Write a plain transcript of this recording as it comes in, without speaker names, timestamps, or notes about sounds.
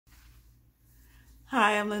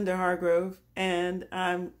Hi, I'm Linda Hargrove, and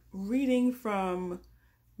I'm reading from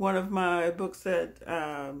one of my books that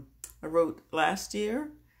I wrote last year.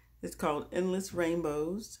 It's called Endless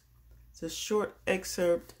Rainbows. It's a short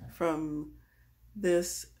excerpt from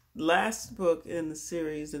this last book in the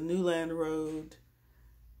series, The New Land Road,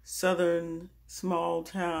 Southern Small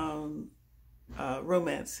Town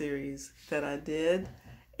romance series that I did.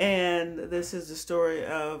 And this is the story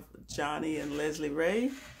of Johnny and Leslie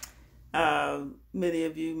Ray. Many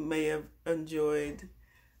of you may have enjoyed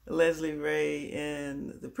Leslie Ray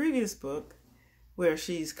in the previous book, where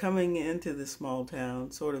she's coming into the small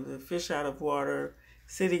town, sort of the fish out of water,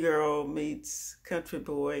 city girl meets country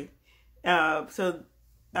boy. So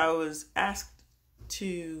I was asked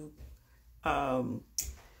to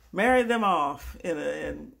marry them off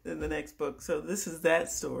in the next book. So this is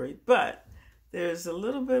that story, but there's a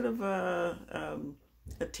little bit of a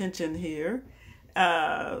tension here.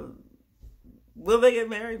 Will they get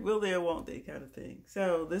married? Will they or won't they, kind of thing.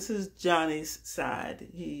 So this is Johnny's side.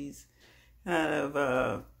 He's kind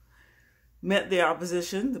of met the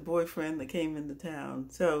opposition, the boyfriend that came into town.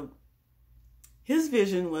 So his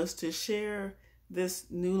vision was to share this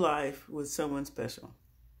new life with someone special,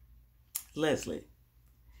 Leslie.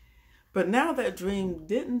 But now that dream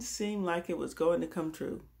didn't seem like it was going to come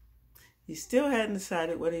true. He still hadn't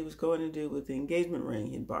decided what he was going to do with the engagement ring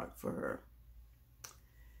he bought for her,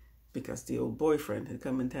 because the old boyfriend had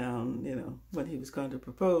come in town, when he was going to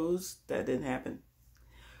propose. That didn't happen.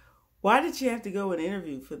 Why did she have to go and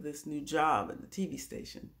interview for this new job at the TV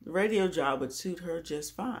station? The radio job would suit her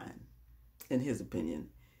just fine, in his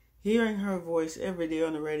opinion. Hearing her voice every day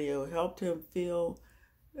on the radio helped him feel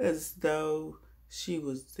as though she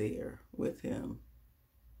was there with him.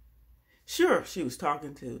 Sure, she was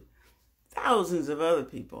talking to thousands of other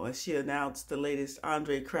people as she announced the latest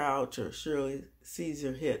Andre Crouch or Shirley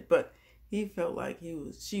Caesar hit, but he felt like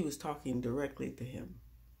she was talking directly to him.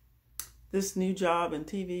 This new job in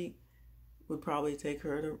TV would probably take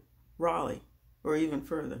her to Raleigh or even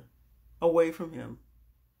further, away from him.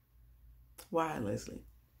 Why, Leslie?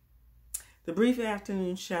 The brief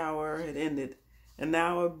afternoon shower had ended, and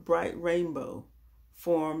now a bright rainbow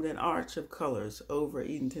formed an arch of colors over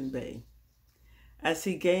Edenton Bay. As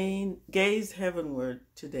he gazed heavenward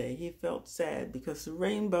today, he felt sad because the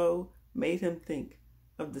rainbow made him think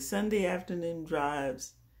of the Sunday afternoon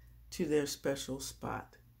drives to their special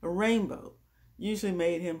spot. A rainbow usually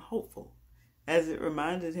made him hopeful, as it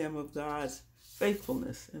reminded him of God's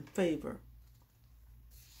faithfulness and favor.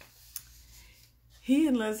 He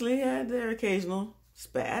and Leslie had their occasional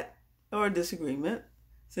spat or disagreement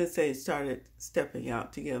since they started stepping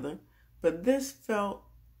out together, but this felt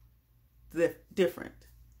different.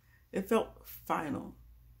 It felt final.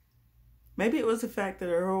 Maybe it was the fact that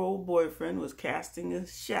her old boyfriend was casting a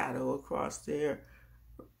shadow across her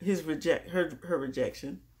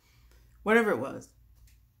rejection. Whatever it was,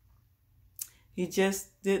 he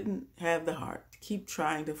just didn't have the heart to keep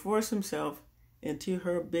trying to force himself into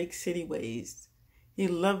her big city ways. He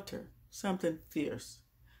loved her, something fierce,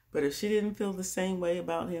 but if she didn't feel the same way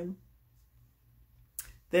about him,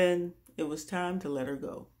 then it was time to let her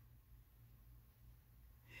go.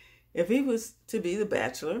 If he was to be the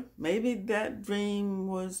bachelor, maybe that dream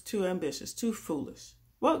was too ambitious, too foolish.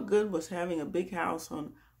 What good was having a big house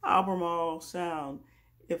on Albemarle Sound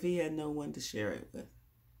if he had no one to share it with?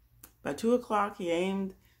 By 2 o'clock, he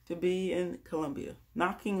aimed to be in Columbia,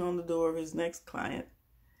 knocking on the door of his next client.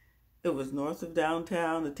 It was north of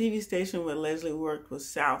downtown. The TV station where Leslie worked was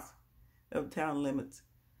south of town limits.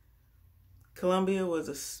 Columbia was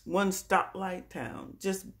a one stoplight town,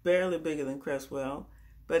 just barely bigger than Crestwell,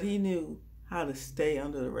 but he knew how to stay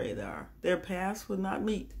under the radar. Their paths would not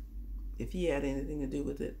meet if he had anything to do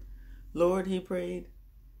with it. Lord, he prayed,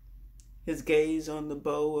 his gaze on the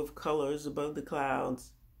bow of colors above the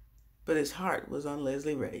clouds, but his heart was on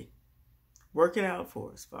Leslie Ray. Work it out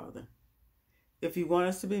for us, Father. If you want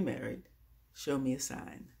us to be married, show me a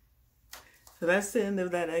sign. So that's the end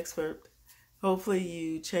of that excerpt. Hopefully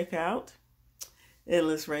you check out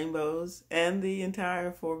Endless Rainbows and the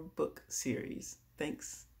entire 4-book series.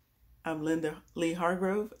 Thanks. I'm Linda Leigh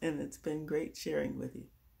Hargrove, and it's been great sharing with you.